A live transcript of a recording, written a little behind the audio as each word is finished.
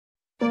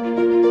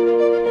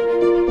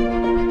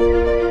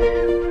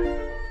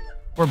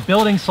we're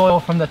building soil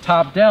from the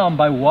top down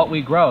by what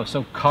we grow.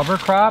 So cover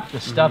crop, the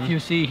stuff you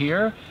see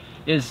here,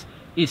 is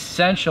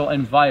essential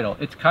and vital.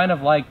 It's kind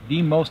of like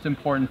the most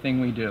important thing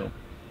we do,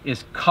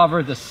 is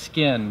cover the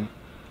skin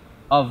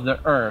of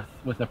the earth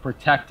with a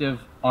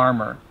protective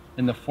armor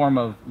in the form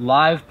of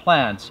live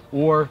plants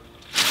or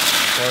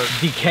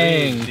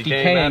decaying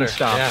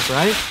stuff,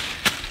 right?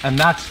 And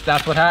that's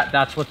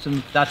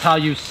how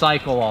you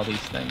cycle all these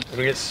things. I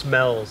mean, it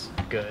smells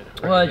good.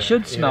 Well, it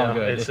should smell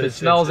good. If it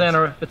smells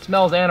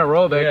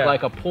anaerobic,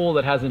 like a pool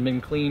that hasn't been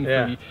cleaned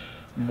for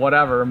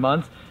whatever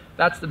months,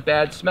 that's the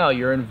bad smell.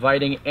 You're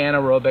inviting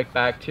anaerobic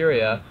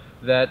bacteria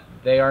that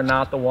they are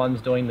not the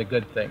ones doing the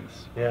good things.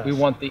 Yes. We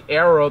want the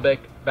aerobic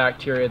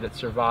bacteria that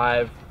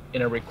survive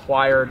in a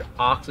required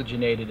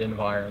oxygenated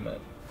environment.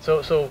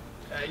 So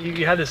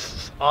you have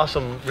this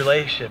awesome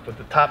relationship with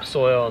the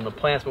topsoil and the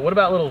plants, but what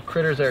about little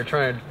critters that are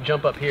trying to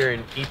jump up here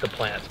and eat the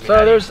plants? I mean,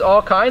 so there's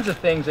all kinds of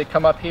things that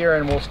come up here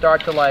and will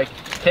start to like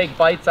take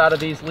bites out of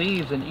these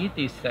leaves and eat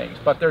these things.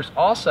 But there's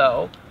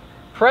also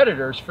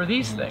predators for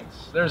these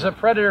things. There's a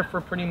predator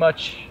for pretty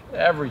much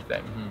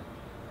everything.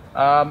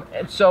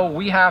 And so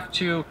we have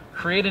to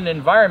create an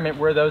environment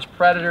where those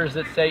predators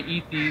that say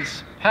eat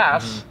these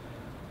pests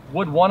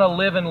would want to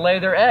live and lay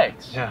their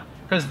eggs. Yeah.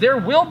 Because there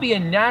will be a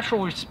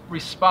natural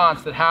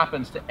response that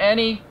happens to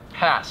any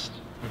pest,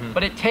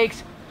 but it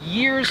takes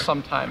years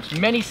sometimes,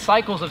 many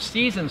cycles of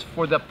seasons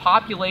for the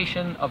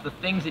population of the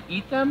things that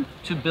eat them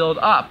to build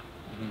up.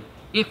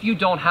 If you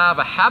don't have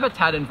a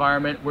habitat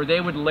environment where they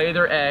would lay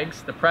their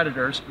eggs, the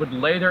predators would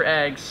lay their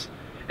eggs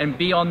and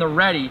be on the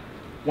ready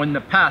when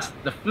the pest,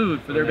 the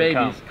food for their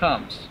babies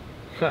comes.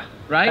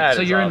 Right?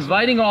 So you're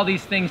inviting all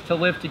these things to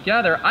live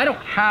together. I don't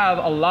have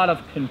a lot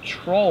of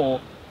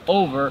control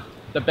over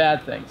the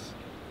bad things.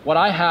 What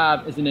I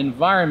have is an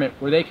environment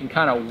where they can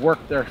kind of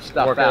work their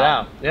stuff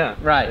out. Yeah.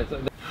 Right.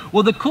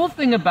 Well, the cool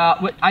thing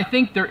about what I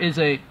think there is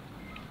an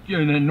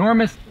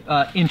enormous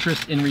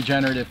interest in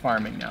regenerative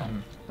farming now,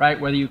 right?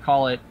 Whether you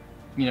call it,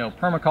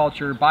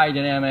 permaculture,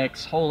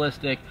 biodynamics,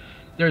 holistic,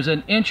 there's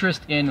an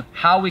interest in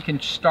how we can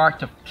start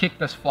to kick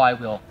this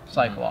flywheel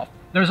cycle off.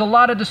 There's a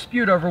lot of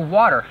dispute over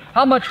water.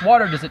 How much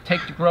water does it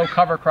take to grow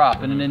cover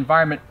crop in an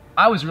environment?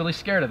 I was really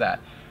scared of that.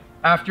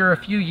 After a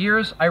few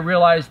years, I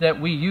realized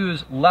that we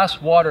use less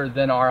water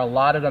than our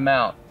allotted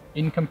amount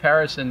in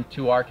comparison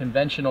to our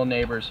conventional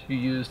neighbors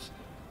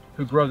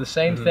who grow the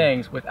same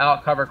things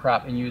without cover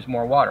crop and use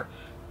more water.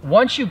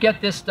 Once you get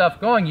this stuff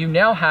going, you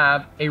now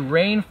have a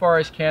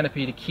rainforest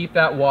canopy to keep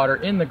that water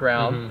in the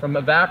ground from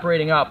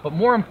evaporating out. But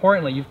more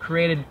importantly, you've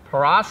created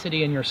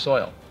porosity in your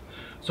soil.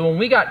 So when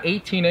we got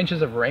 18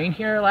 inches of rain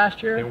here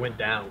last year, it went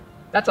down.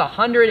 That's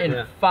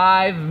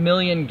 105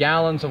 million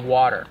gallons of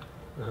water.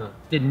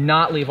 Did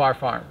not leave our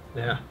farm.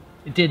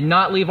 It did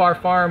not leave our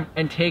farm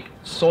and take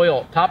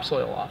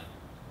topsoil off.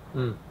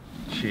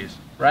 Jeez.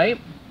 Right?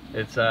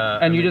 It's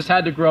and you just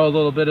had to grow a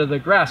little bit of the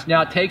grass.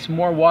 Now it takes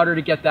more water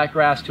to get that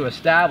grass to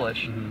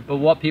establish, but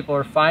what people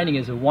are finding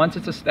is that once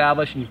it's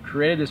established and you've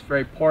created this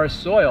very porous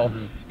soil,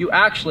 you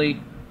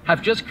actually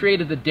have just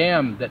created the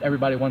dam that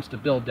everybody wants to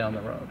build down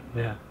the road.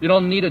 You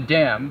don't need a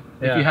dam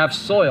if you have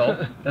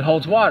soil that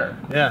holds water.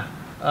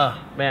 Oh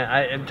man,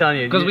 I'm telling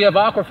you, because we have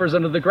aquifers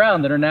under the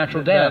ground that are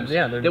natural dams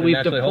that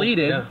we've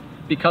depleted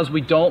because we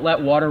don't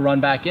let water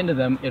run back into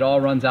them. It all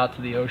runs out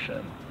to the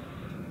ocean.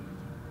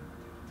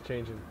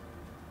 Changing.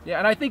 Yeah,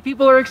 and I think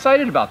people are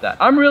excited about that.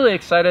 I'm really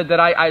excited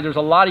that there's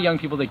a lot of young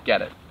people that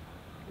get it,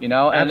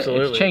 and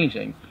it's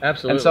changing.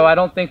 Absolutely. And so I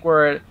don't think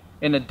we're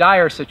in a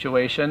dire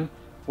situation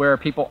where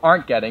people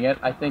aren't getting it.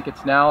 I think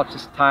it's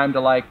just time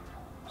to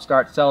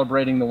start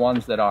celebrating the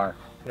ones that are.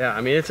 Yeah,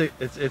 I mean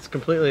it's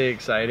completely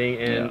exciting,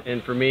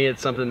 and for me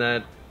it's something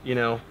that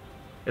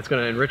it's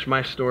going to enrich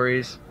my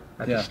stories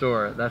at the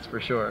store. That's for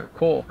sure.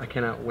 Cool. I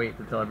cannot wait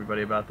to tell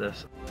everybody about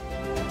this.